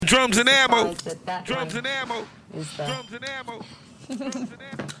Drums and ammo. Drums and ammo. Drums and ammo.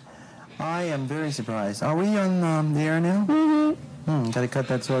 I am very surprised. Are we on the air now? Mm-hmm. Gotta cut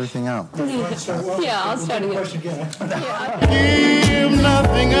that sort of thing out. Yeah, I'll start again. Give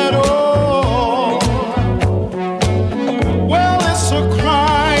nothing at all. Well, it's a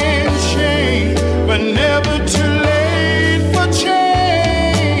crying shame, but never too late for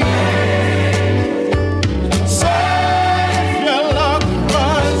change. So if your luck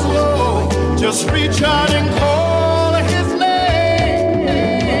runs low, just reach out and call his name.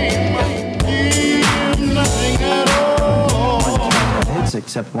 Give nothing at all. Hits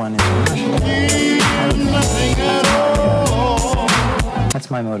except one international. Give nothing at all. That's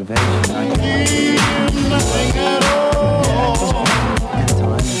my motivation. Give nothing at all. And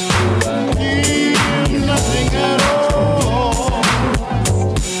time is to Give nothing at all.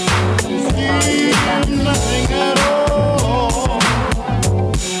 Give nothing at all.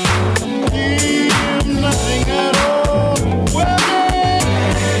 Give nothing at all. Well, give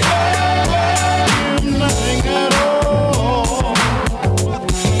nothing at all.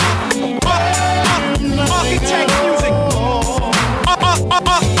 Architect music. Architect music.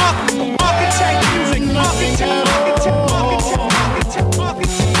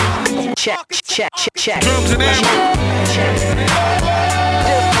 Check. Drums and ammo.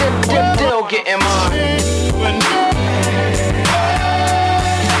 Still getting mine.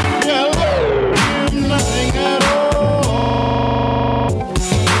 Nothing at all.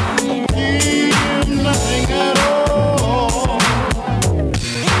 Give nothing at all.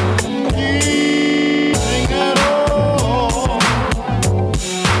 Nothing at all.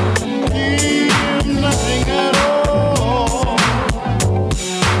 Give nothing at all.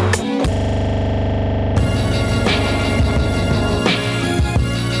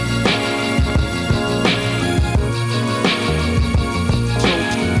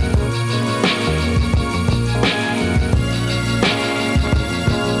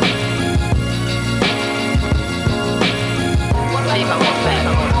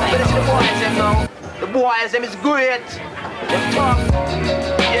 The boys, them is great. Them tough.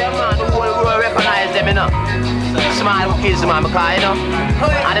 Yeah, man, the whole world recognize them, you know. Smile kids, man, because, you know.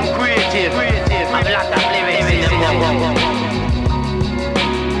 And them creative. And a lot of lyrics in them.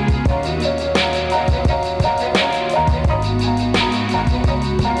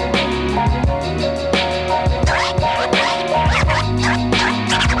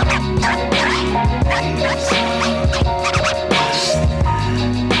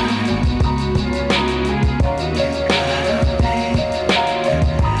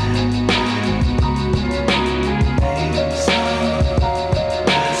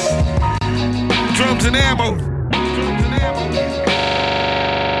 Drums and ammo.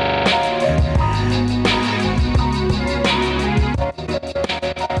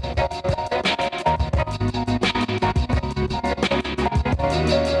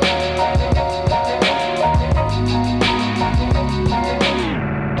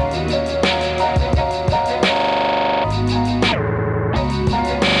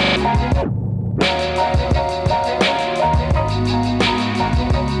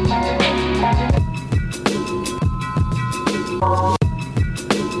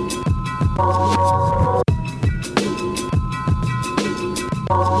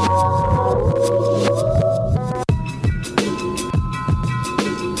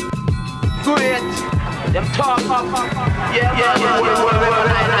 Great. Them tough. Yeah, the whole world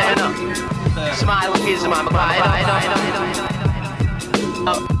recognize them, you know. Smile kids, man, because, you know.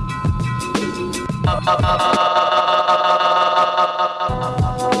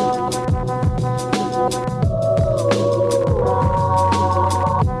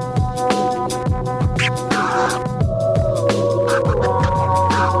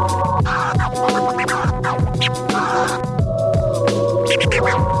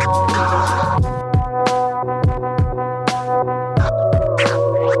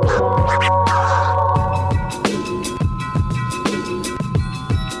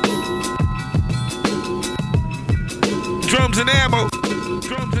 Drums and ammo.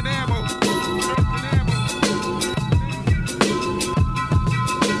 Drums and ammo.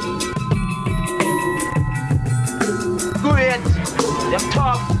 Great. Them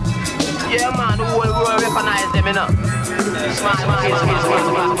tough. Yeah, man, the whole world recognize them, you know. Smile kids.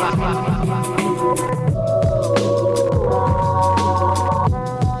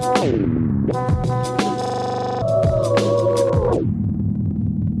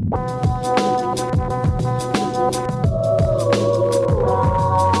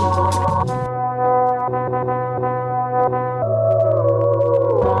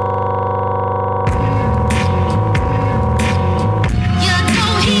 You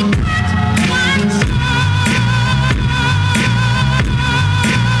know he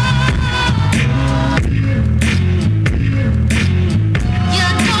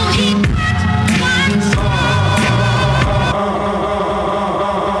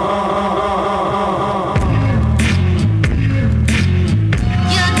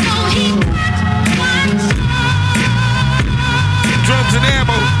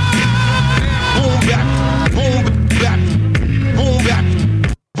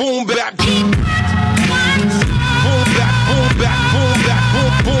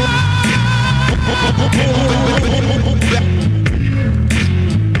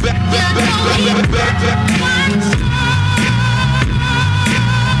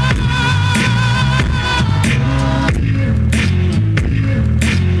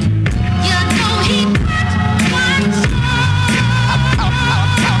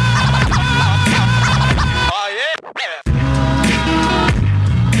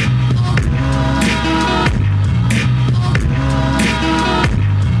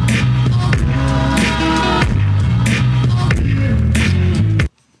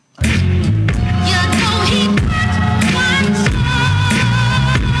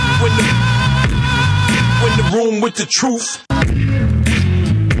them with the truth.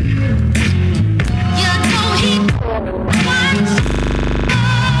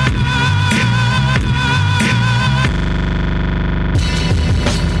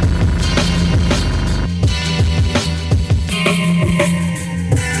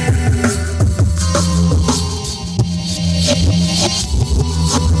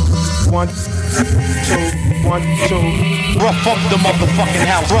 One, two. Rough up the motherfucking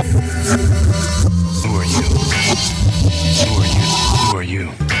house. Who are you? Who are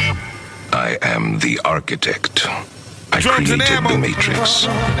you? I am the architect. I created the Matrix.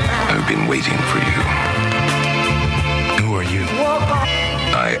 I've been waiting for you. Who are you?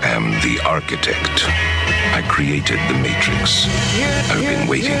 I am the architect. I created the Matrix. I've been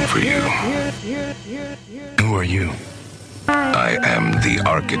waiting for you. Who are you? I am the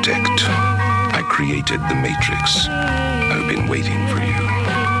architect. I created the Matrix. I've been waiting for you.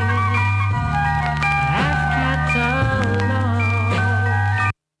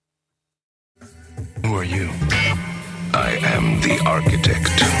 Who are you? I am the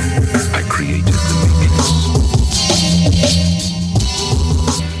architect. I created the Matrix.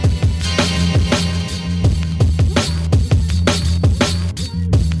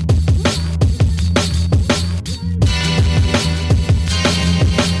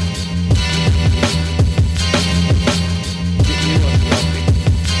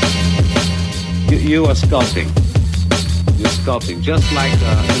 You are sculpting. You're sculpting. Just like in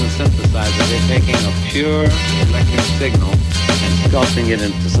a synthesizer, they're taking a pure electric signal and sculpting it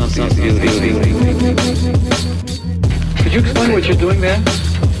into something of beauty. Could you explain what you're doing there?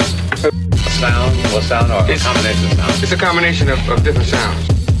 Sound or it's a combination of sounds? It's a combination of different sounds.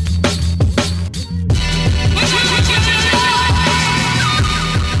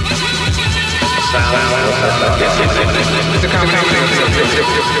 It's a combination of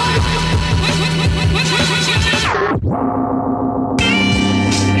different.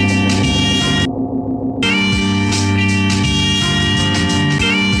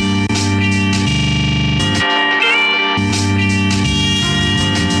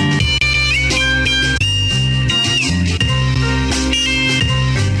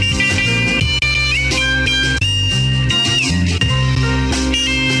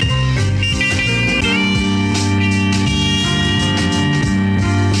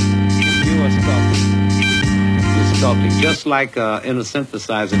 Just like in a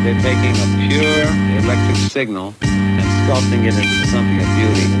synthesizer, they're taking a pure electric signal and sculpting it into something of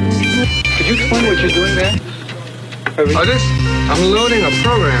beauty. Could you explain what you're doing there? I'm loading a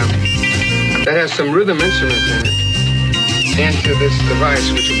program that has some rhythm instruments in it into this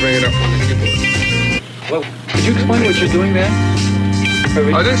device, which will bring it up on the keyboard. Well, could you explain what you're doing there?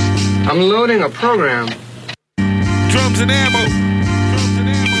 I'm loading a program. Drums and ammo.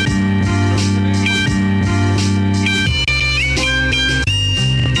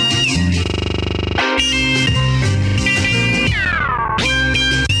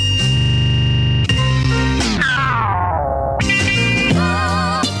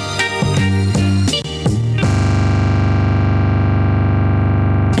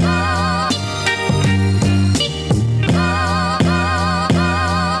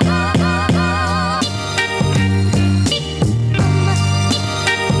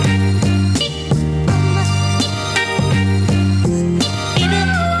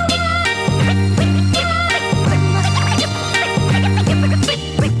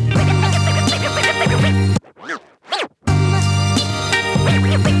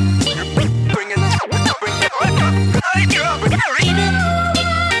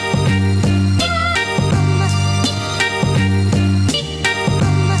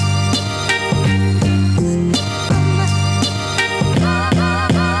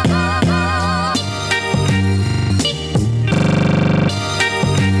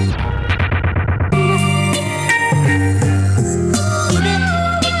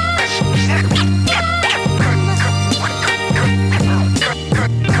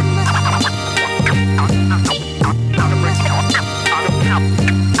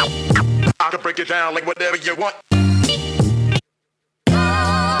 Down like whatever you want.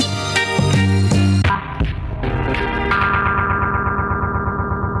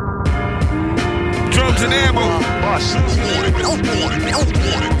 Drums and ammo.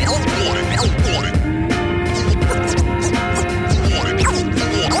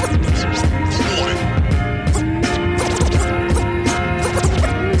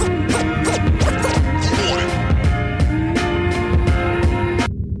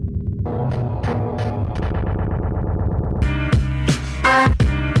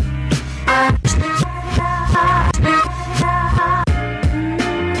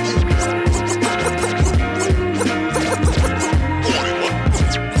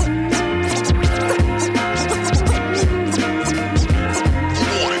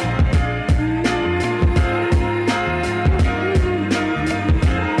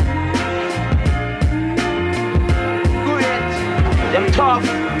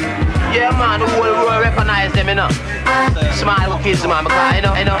 you know. Smile with kids, man, because you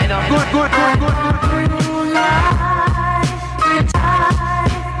know. Good.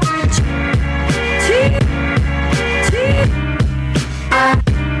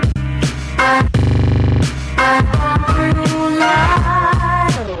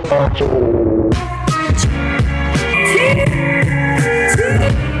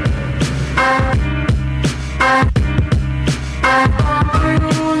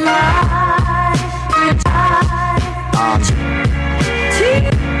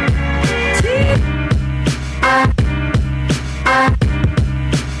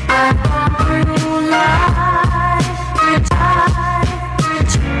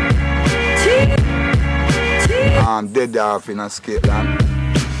 I'm dead off in a skate land.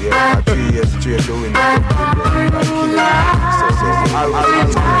 Yeah, for 3 years straight doing it. Like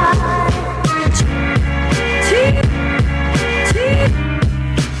killing me. So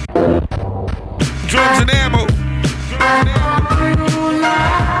Drums and ammo.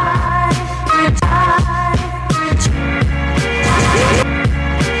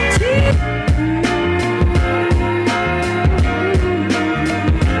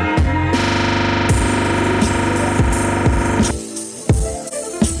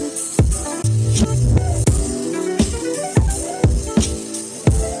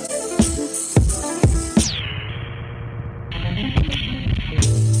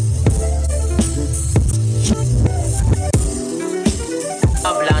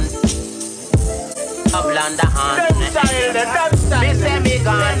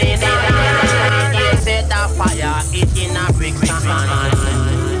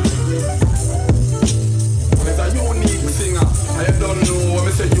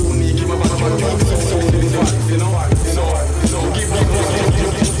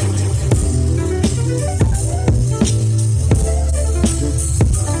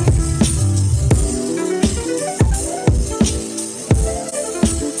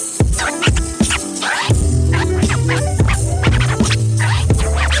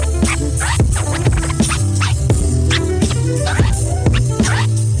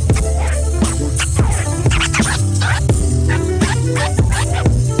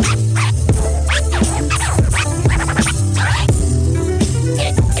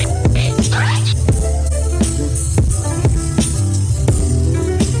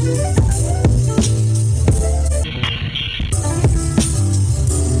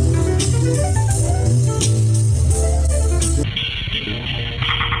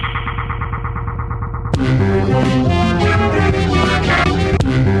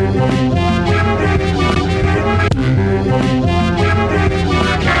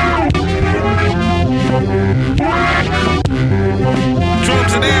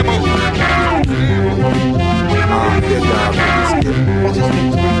 Drums and ammo.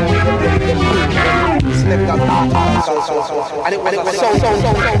 And it was so.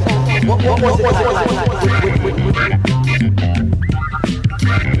 What was it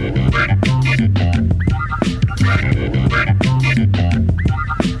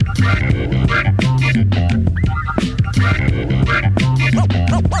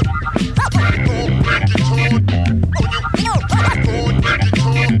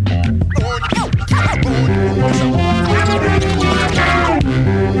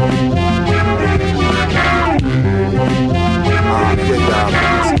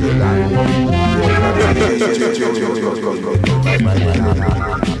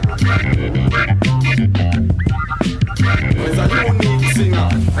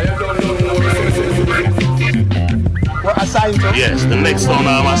Yes, the next song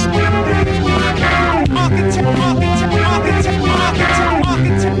I must.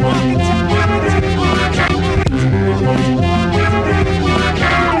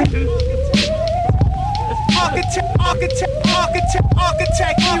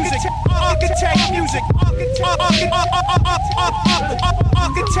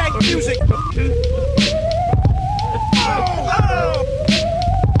 Architect music.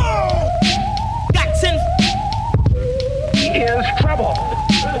 Jackson. Here's trouble.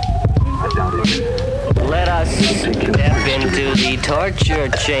 Let us step into the torture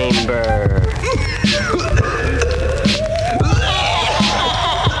chamber.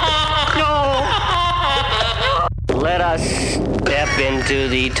 Let us step into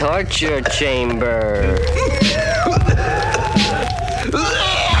the torture chamber.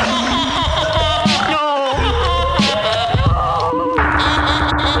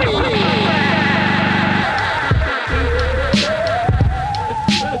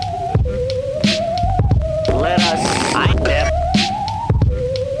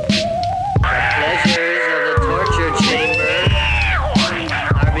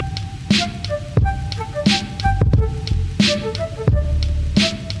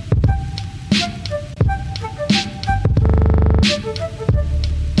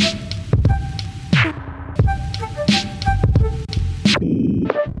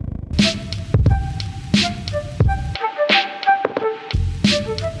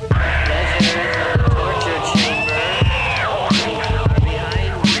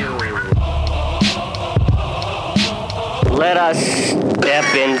 Let us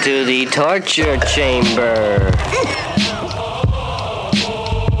step into the torture chamber.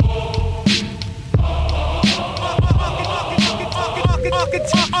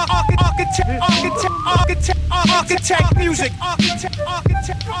 Architect music. Architect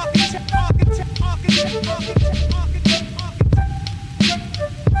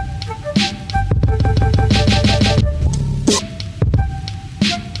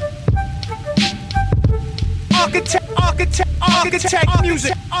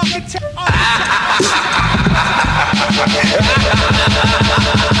music.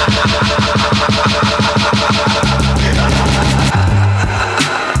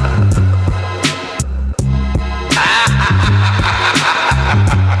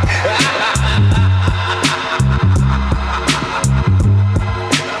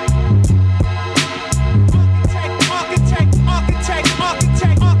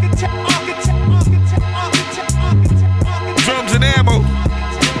 Drums and ammo.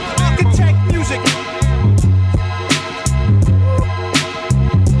 Architect music.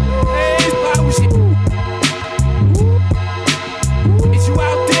 Hey, is you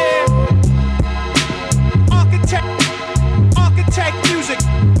out there? Architect music.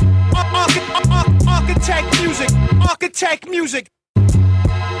 Architect music. Architect music.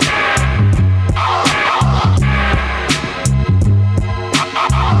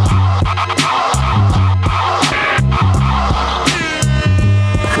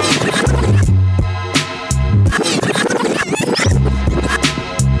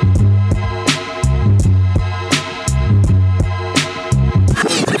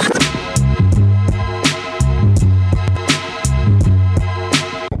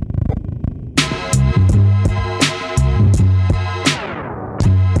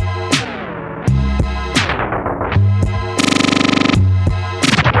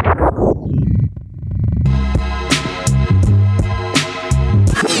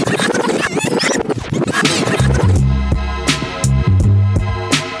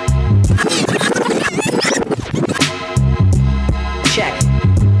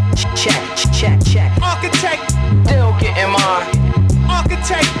 Check. Architect. Still getting mine.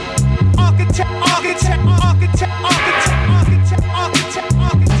 Architect.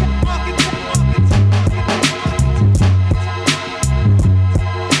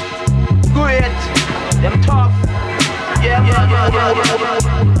 Great. Them tough. Yeah.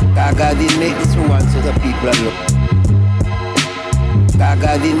 God didn't make this for one so the people alone.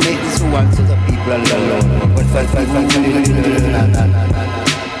 God didn't make this for one so the people alone.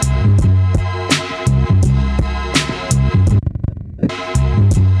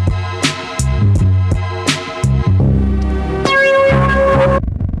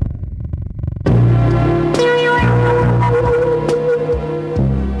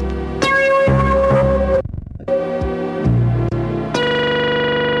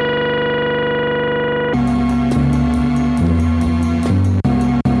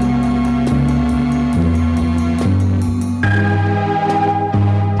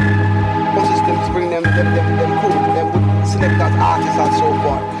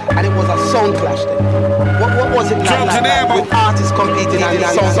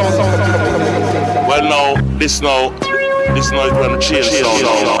 This now is going to change sound.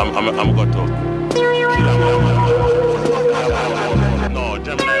 I'm going to kill him. No,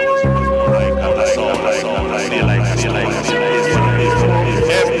 Gemini was more like a sound.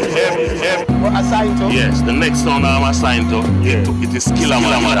 What assigned to? Yes, the next sound I'm assigned to, it is Killer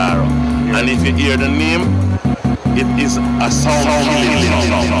Madaro. And if you hear the name, it is a sound killing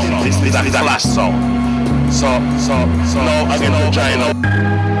sound. This is a flash sound. So now again to China.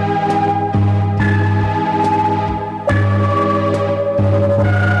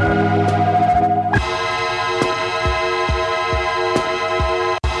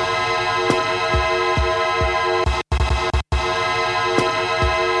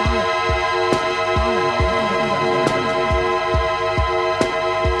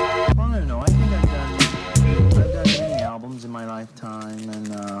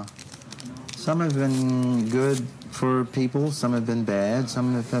 Some have been good for people, some have been bad,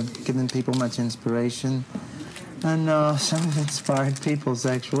 some have given people much inspiration, and some have inspired people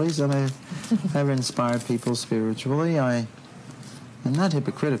sexually, some have inspired people spiritually. I am not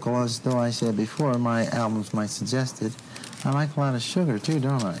hypocritical, as though I said before, my albums might suggest it. I like a lot of sugar too,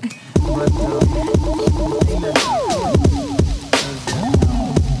 don't I? But,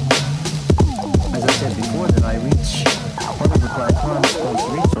 as I said before, that I reach whatever platform I'm supposed to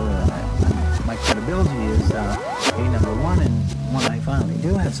reach, so my credibility is A, number one, and when I finally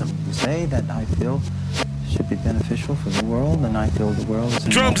do have something to say that I feel should be beneficial for the world, and I feel the world is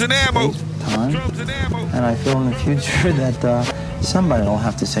in Drums and ammo. Time. And I feel in the future that somebody will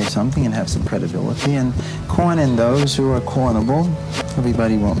have to say something and have some credibility and coin in those who are coinable.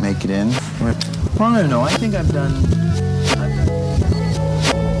 Everybody won't make it in. Well, I don't know. I think I've done.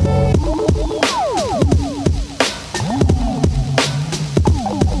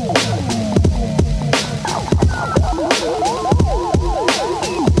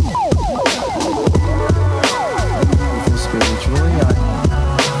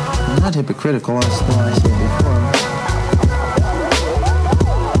 Hypocritical, as I said before.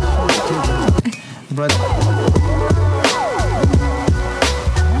 But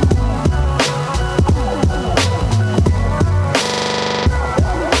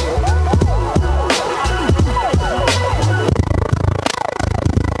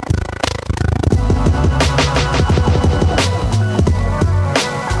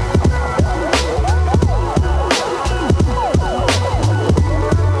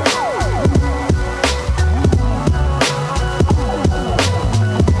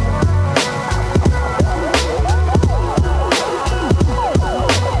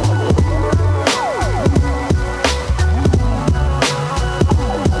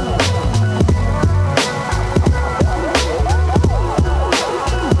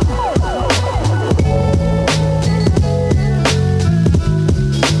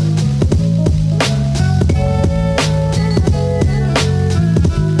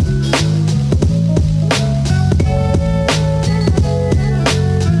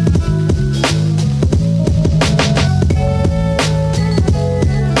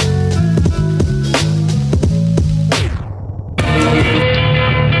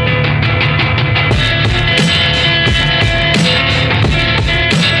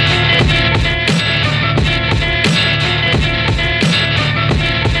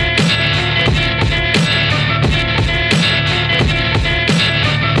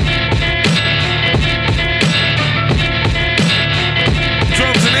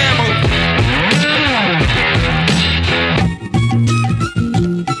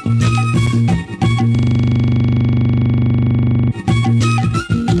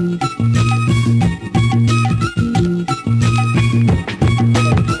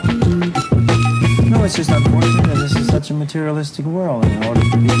it's just unfortunate that this is such a materialistic world. In order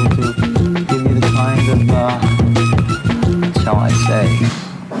for people to give you the kind of, what shall I say,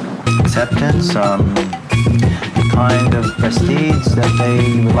 acceptance, the kind of prestige that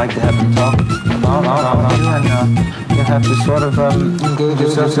they would like to have them talk about you, and you have to sort of engage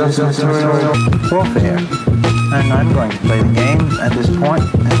yourself in some material warfare. And I'm going to play the game at this point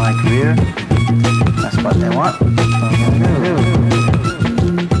in my career. That's what they want. So I'm going to do.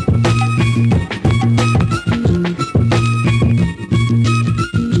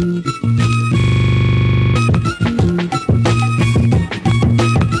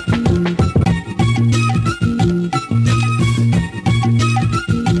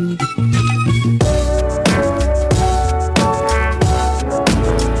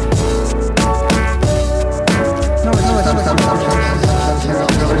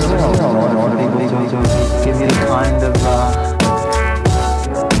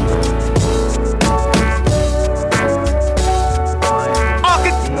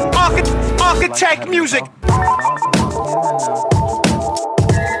 Architect music.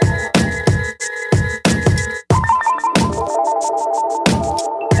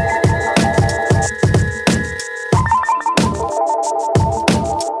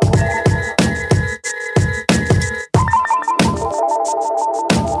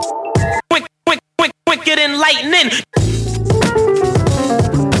 Wicked enlightening.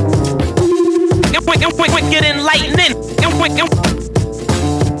 Wicked enlightening.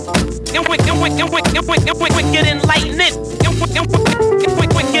 Wicked enlightening.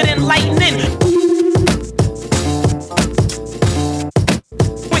 Wicked enlightening.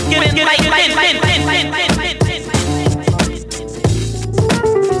 Wicked enlightening.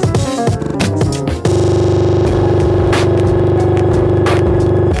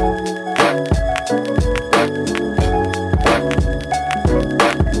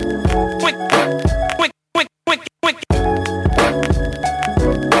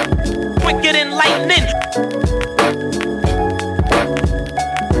 Wicked enlightening.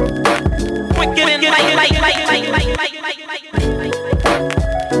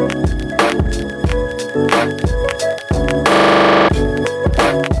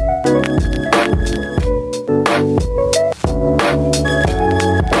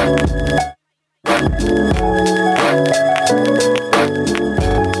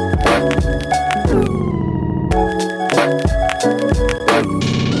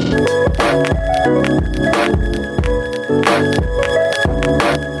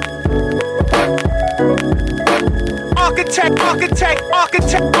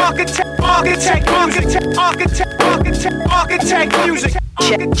 music.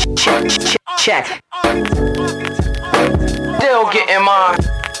 Check. Still getting mine.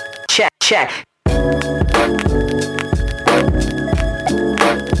 Check.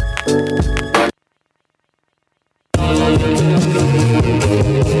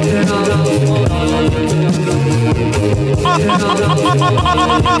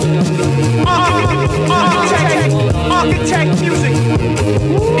 Architect music.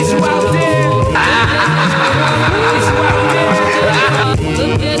 Is you out there? Is you out there?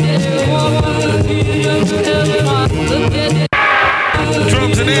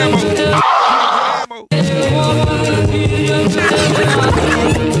 Drums and ammo.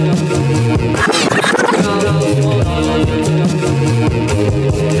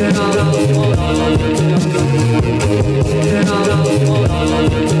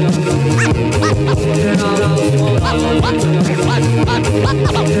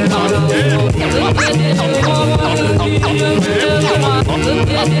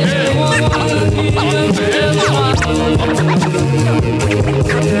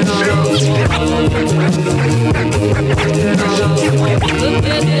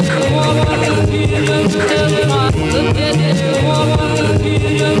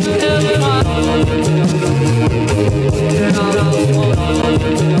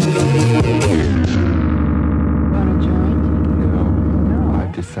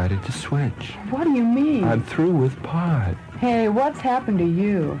 Decided to switch. What do you mean? I'm through with pot. Hey, what's happened to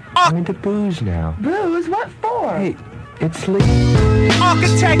you? I'm into booze now. Booze? What for? Hey, it's legal.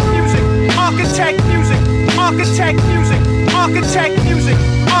 Architect music. Architect music. Architect music. Architect music.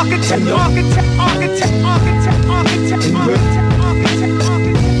 Architect.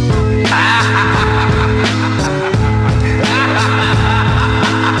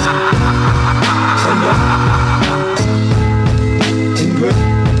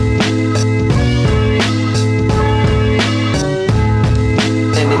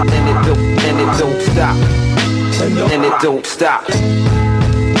 And it don't stop. Yeah.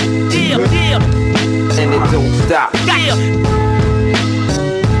 And it don't stop. Yeah.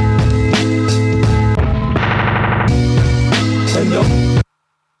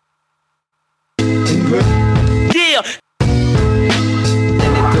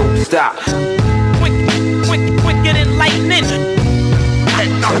 And it don't stop. Quick and lightning. Hey,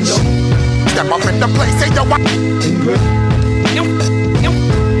 notch. Step up in the place, say yo, what?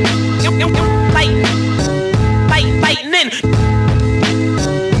 Lightning.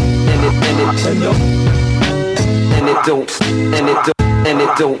 And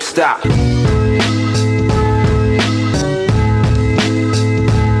it don't stop.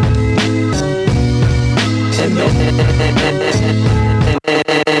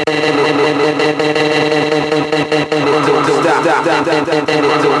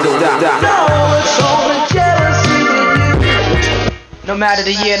 No matter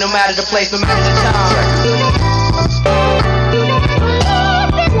the year, no matter the place, no matter the time.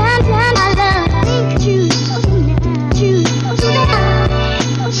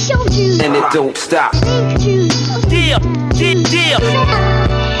 And it don't stop. Yeah.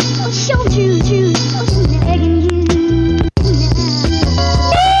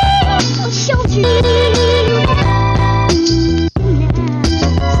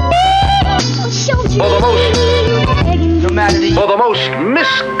 For the most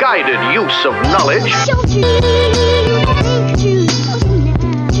misguided use of knowledge,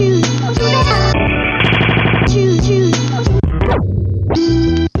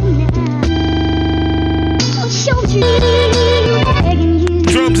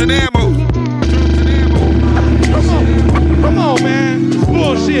 Drums and ammo. Come on, man.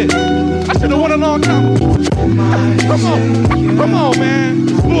 Bullshit. I should have won a long time ago. Come on, man.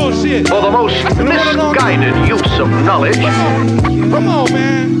 Bullshit. for the most misguided use of knowledge, Come on,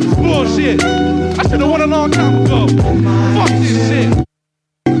 man. Bullshit. I should have won a long time ago. Fuck this shit.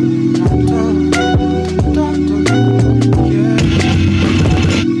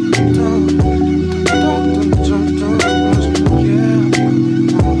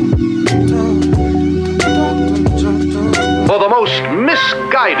 for the most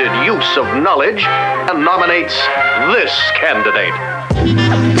misguided use of knowledge, and nominates this candidate.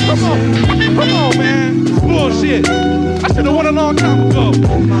 Come on, man. Bullshit. I should have won a long time ago.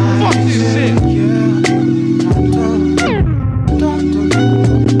 Fuck this shit.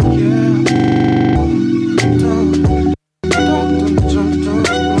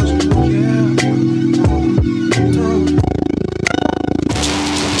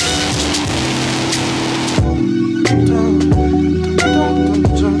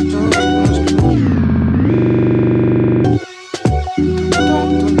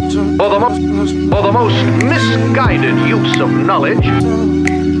 for the most misguided use of knowledge.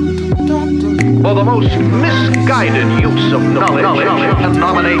 For the most misguided use of knowledge and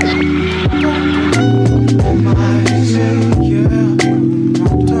nominates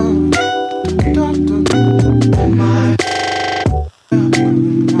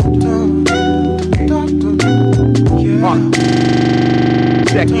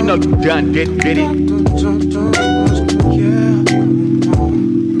Jack, you know you done, did it?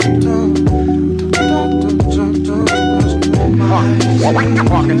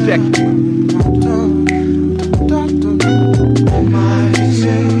 Mark and check.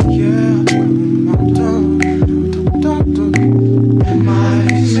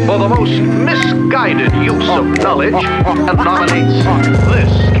 for the most misguided use of knowledge and nominates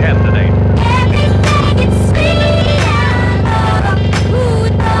this candidate.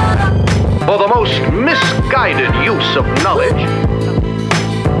 For the most misguided use of knowledge.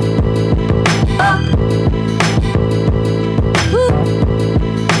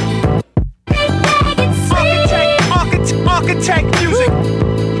 Architect music.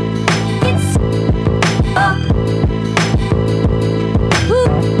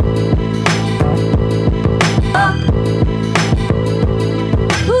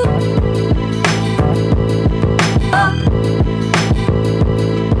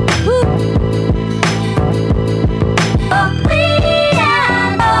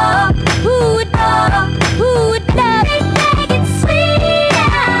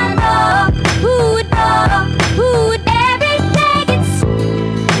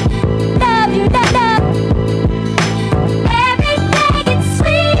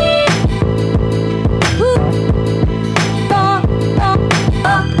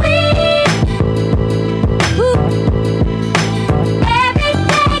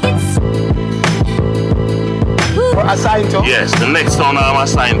 Yes, the next song I'm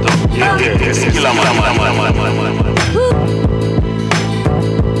assigned to. It's Killer Man.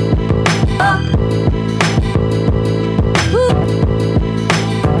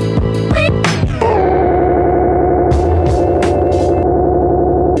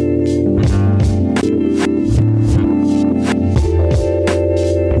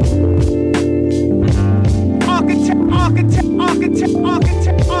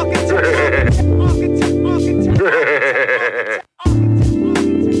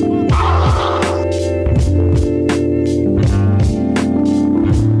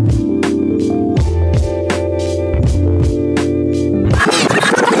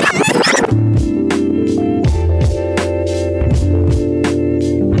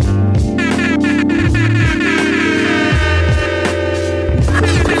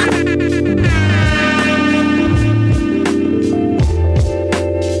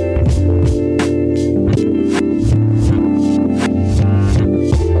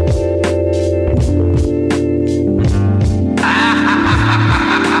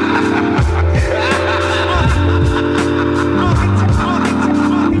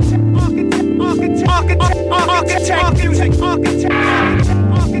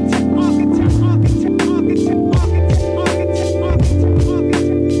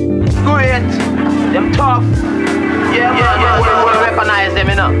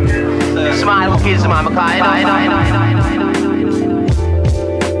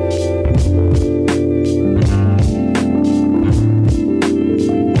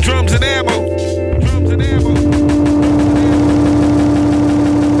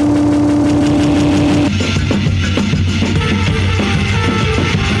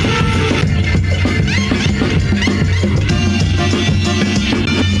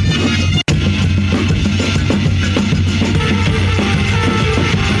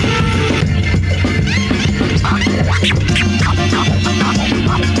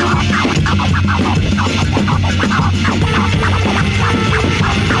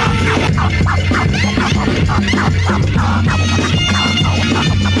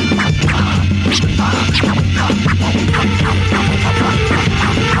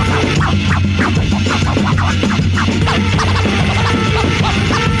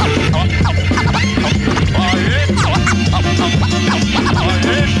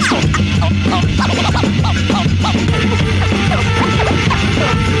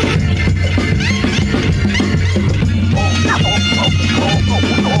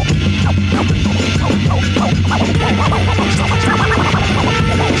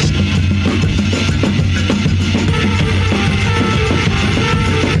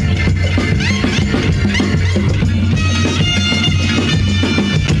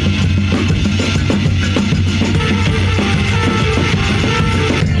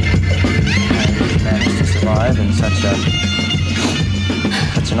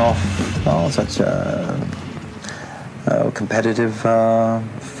 such a competitive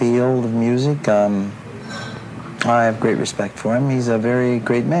field of music. I have great respect for him. He's a very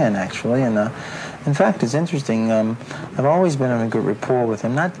great man, actually, and in fact, it's interesting. I've always been in a good rapport with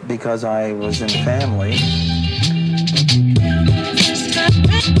him, not because I was in the family.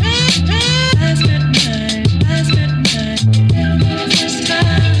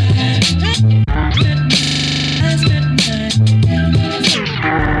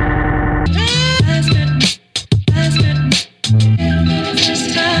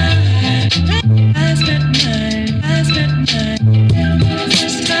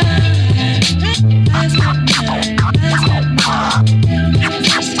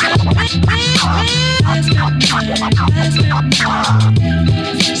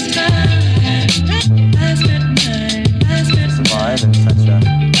 Survive in such an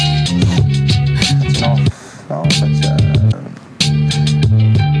awful, such a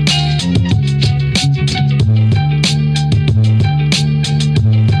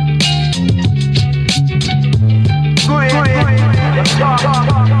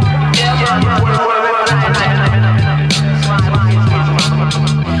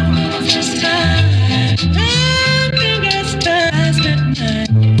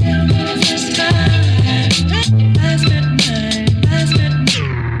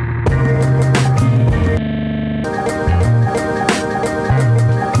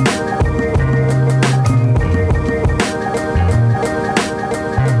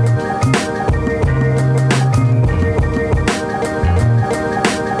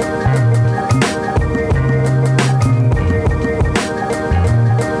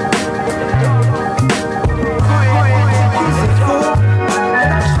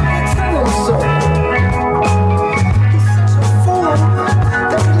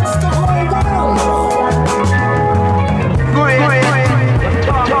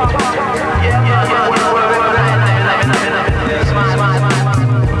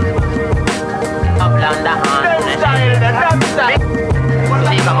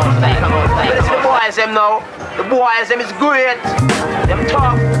The boys, them is great. Them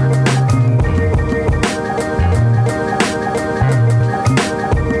tough.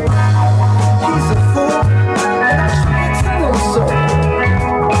 He's a fool, and I try to tell him so.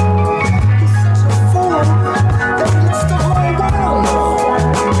 He's such a fool that he lets the whole world know.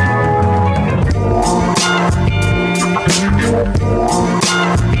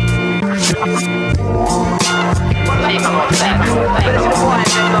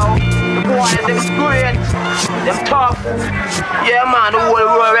 The boys, them is great. Them tough. Yeah, man, the whole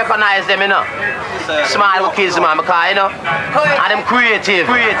world recognize them, you know. Smile kids, man, because, you know, and them creative.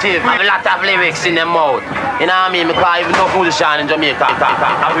 Have a lot of lyrics in them mouth. You know what I mean? Because even no musician in Jamaica.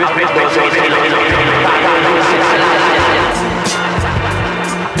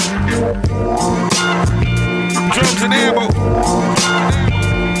 Drums and ammo.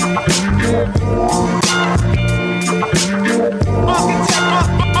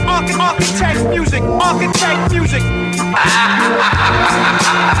 Architect music. Architect music.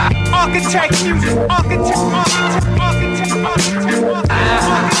 Architect music.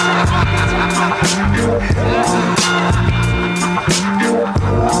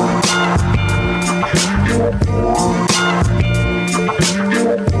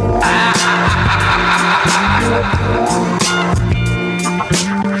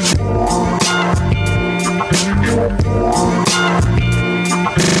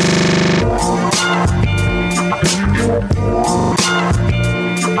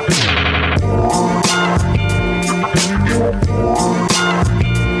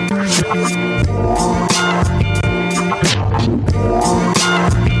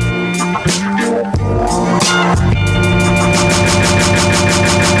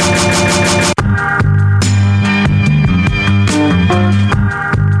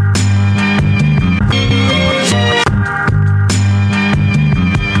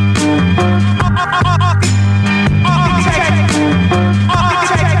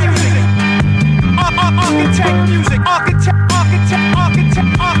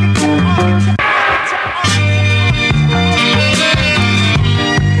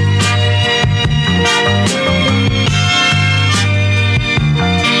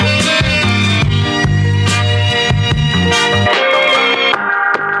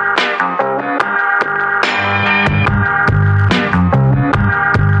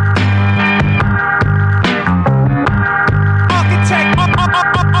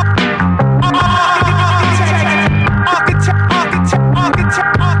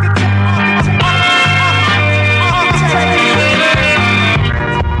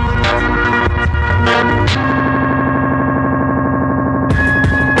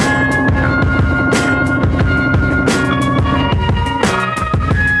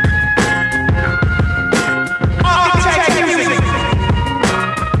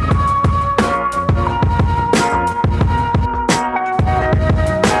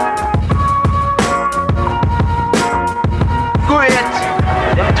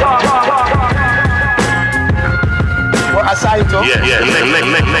 It's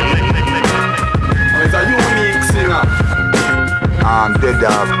a unique singer.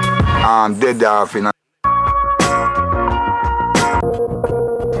 I'm dead off in a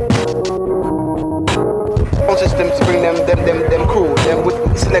systems to bring them crew, them with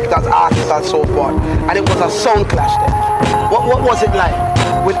selectors, artists and so forth. And it was a sound clash then. What was it like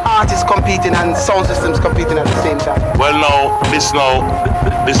with artists competing and sound systems competing at the same time? Well, this is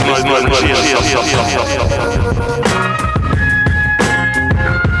not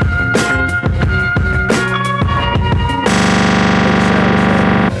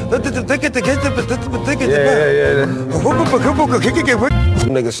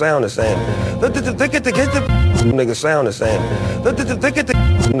Nigga sound the same. Nigga sound the same.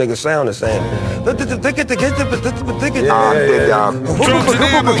 Nigga sound the same.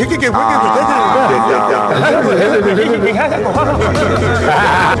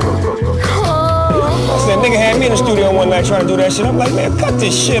 I said, nigga had me in the studio one night trying to do that shit. I'm like, man, cut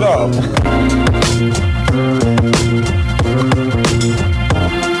this shit off.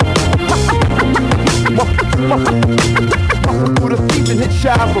 With a feature hit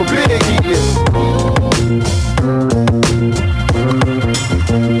shot for Biggie.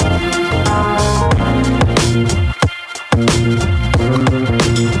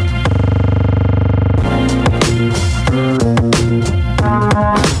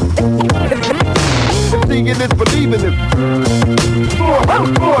 Thinking is believing it.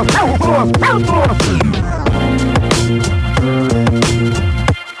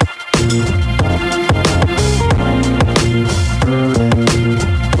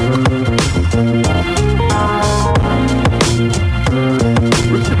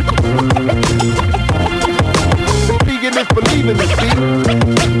 Speaking is believing it,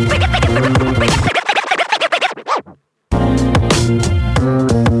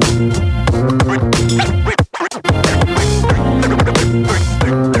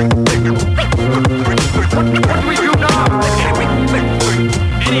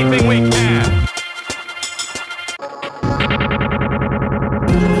 Anything we can.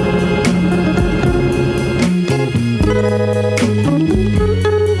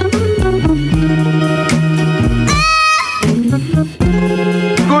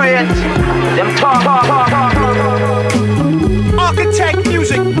 Great. Them talk. Architect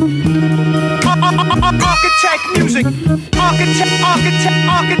music. Architect music.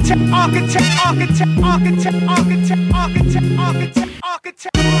 Architect.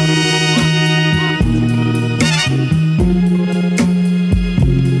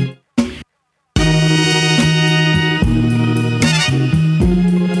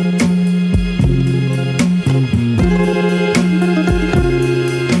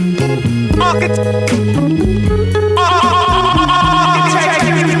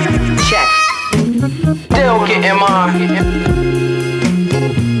 Check. They'll get MR.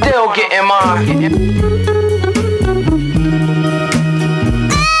 They'll get MR.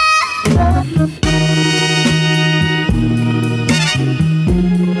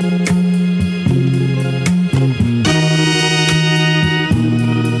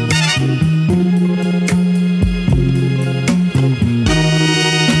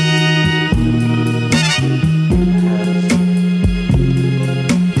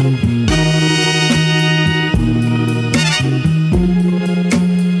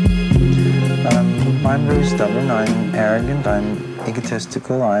 I'm very stubborn, I'm arrogant, I'm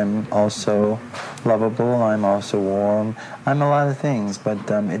egotistical, I'm also lovable, I'm also warm. I'm a lot of things, but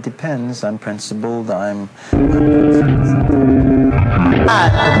it depends. I'm principled, I'm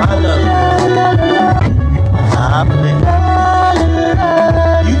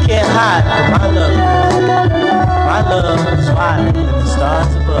You can't hide from my love. My love is smiling at the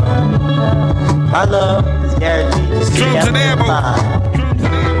stars above. My love is guaranteed to see everything fine.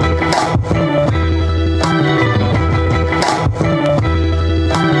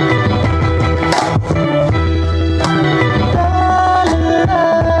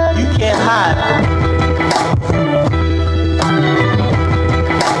 You can't hide from me.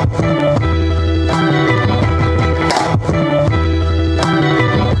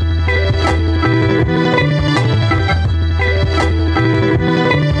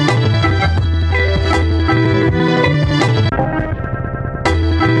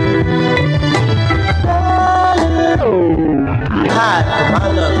 Hide from my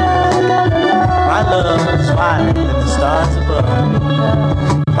love. My love is smiling at the stars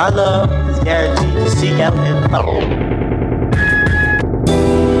above. My love is guaranteed to seek out and follow.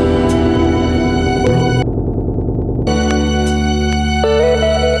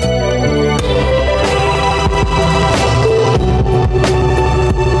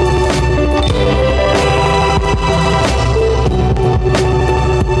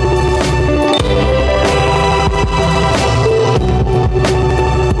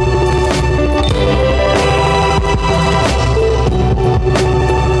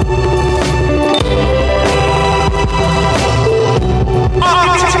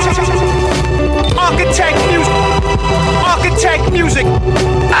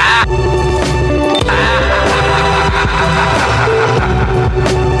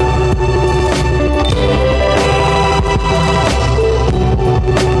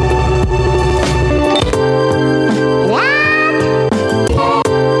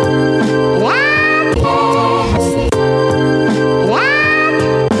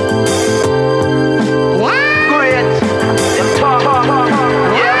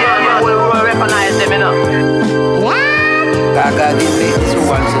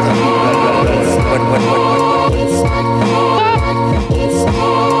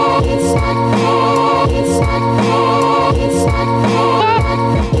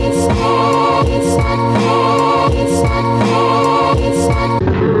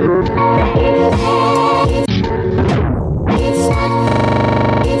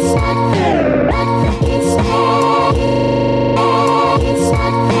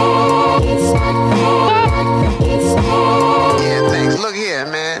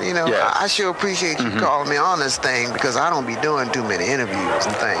 sure appreciate you calling me on this thing because I don't be doing too many interviews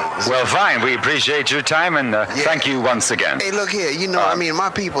and things. Well, fine. We appreciate your time and thank you once again. Hey, look here. You know, I mean, my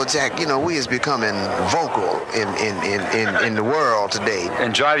people, Jack. You know, we is becoming vocal in the world today.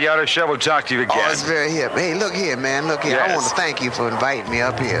 Enjoy the other show. We'll talk to you again. Oh, it's very hip. Hey, look here, man. Look here. Yes. I want to thank you for inviting me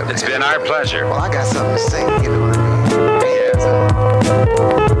up here. It's been our pleasure. Well, I got something to say. You know what I mean?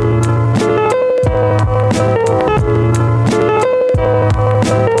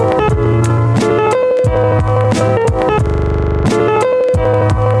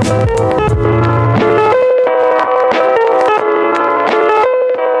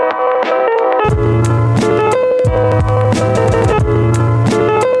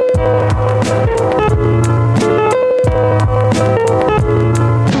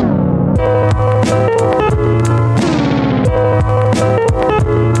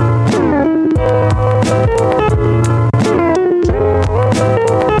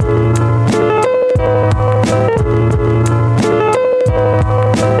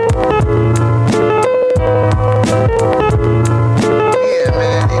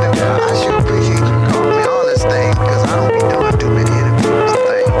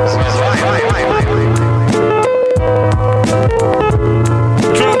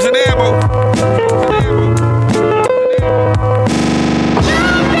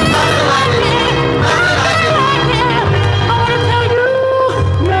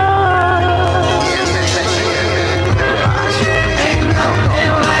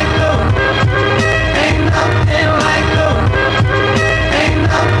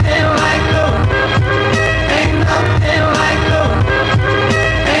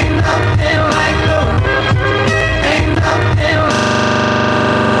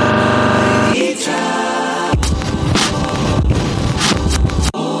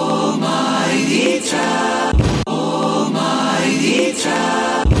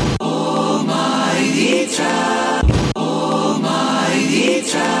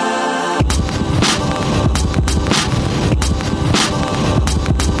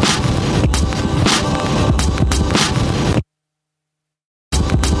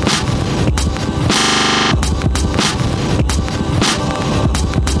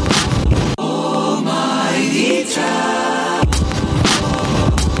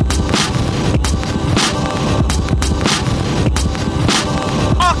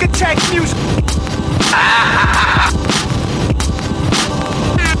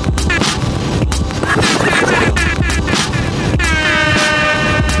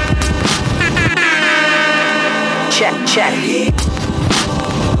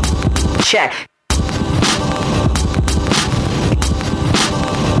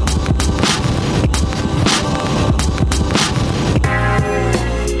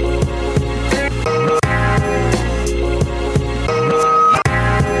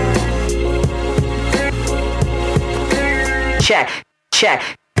 Check. Check.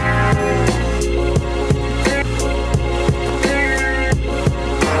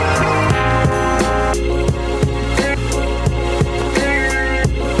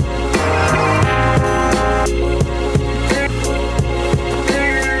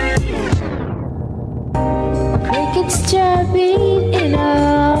 Crickets chirping in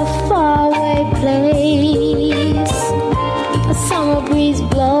a faraway place. A summer breeze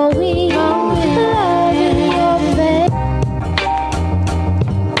blowing, love in your face.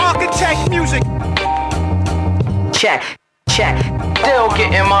 Architect music. Check. Still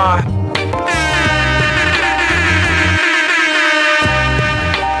getting my.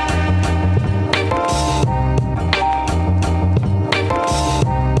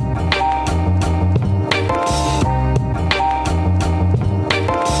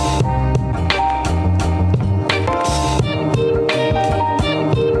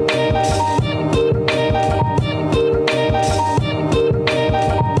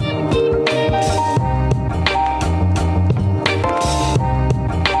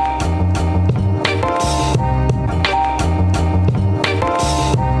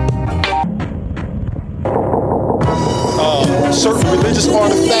 Certain religious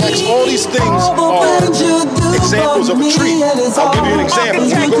artifacts, all these things are examples of a tree. I'll give you an example.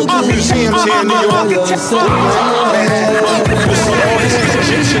 You go to museums here in New York, you see all these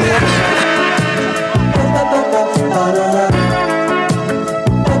Egyptian.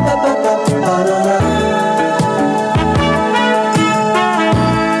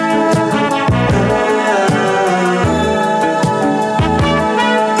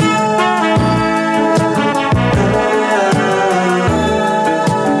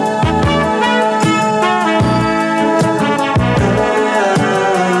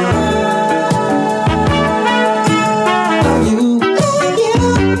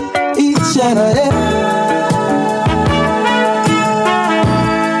 Each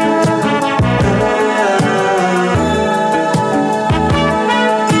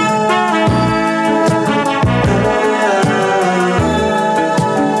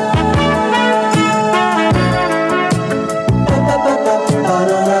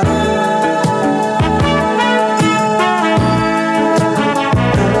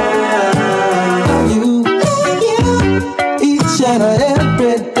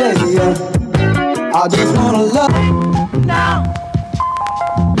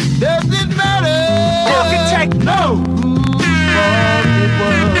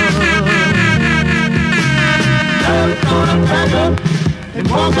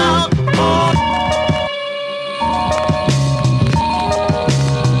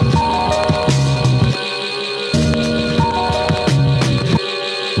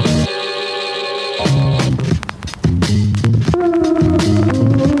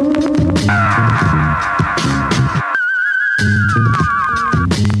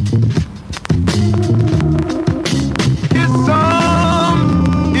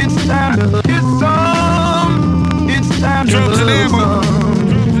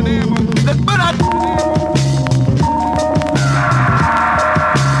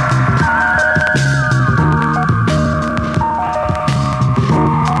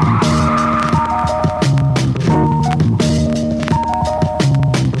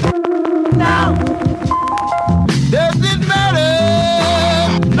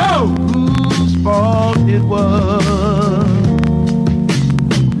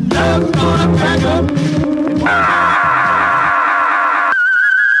I'm gonna pack up.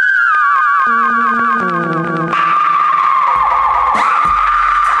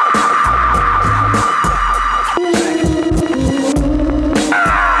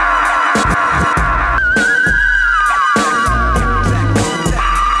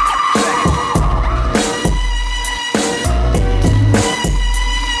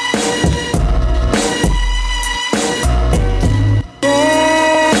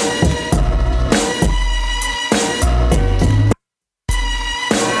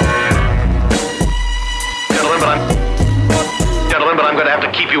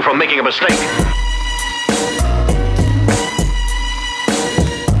 Keep you from making a mistake.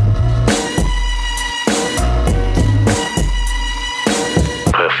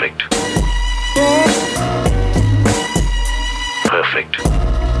 Perfect. Perfect.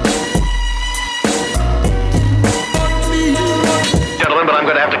 Gentlemen, but I'm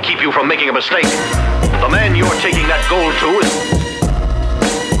going to have to keep you from making a mistake. The man you're taking that gold to is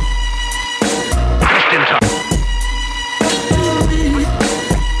just in time.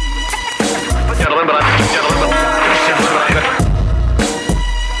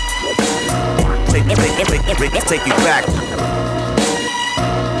 Take you back.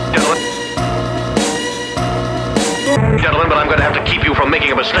 Gentlemen, but I'm going to have to keep you from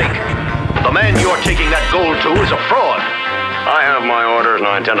making a mistake. The man you're taking that gold to is a fraud. I have my orders and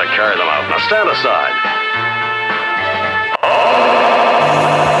I intend to carry them out. Now stand aside.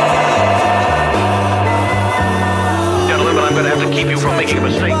 Gentlemen, but I'm going to have to keep you from making a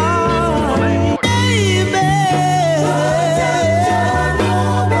mistake.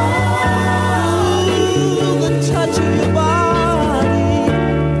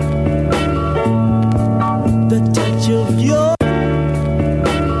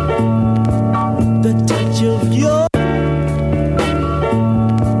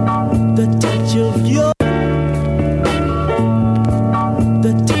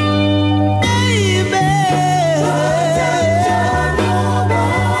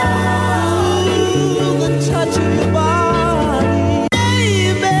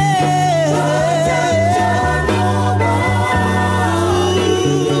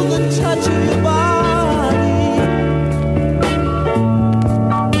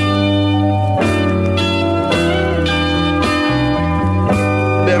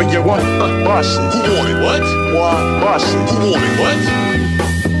 Bust it. Who wanted what? What? Bust it. Who wanted what?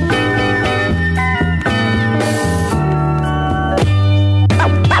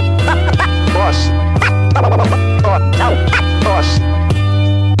 Bust it. Bust it.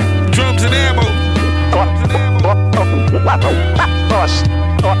 Drums and ammo. Bust it. Bust it.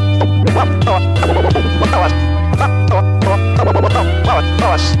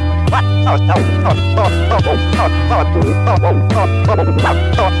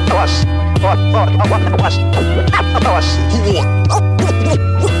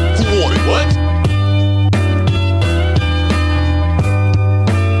 Who wanted what?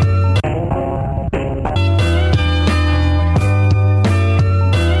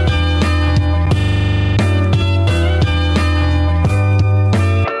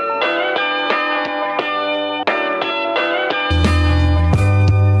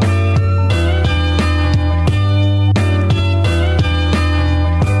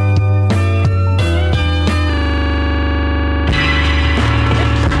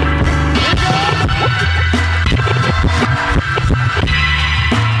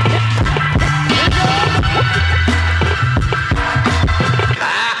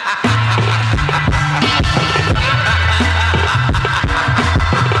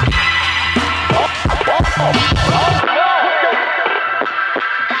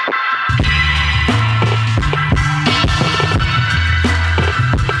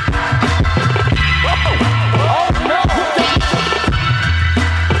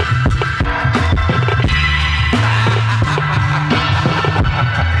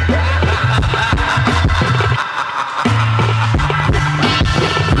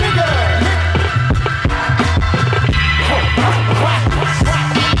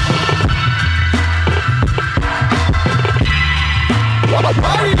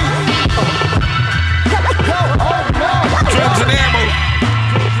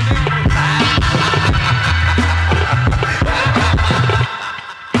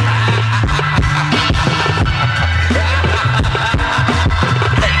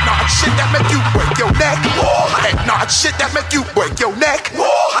 shit that make you break your neck.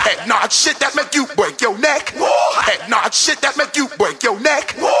 Head nod shit that make you break your neck. Head nod shit that make you break your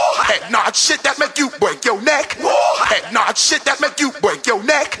neck. Head nod shit that make you break your neck. Head nod shit that make you break your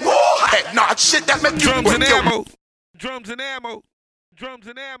neck. Head nod shit that make you break your neck. Drums and ammo. Drums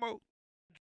and ammo.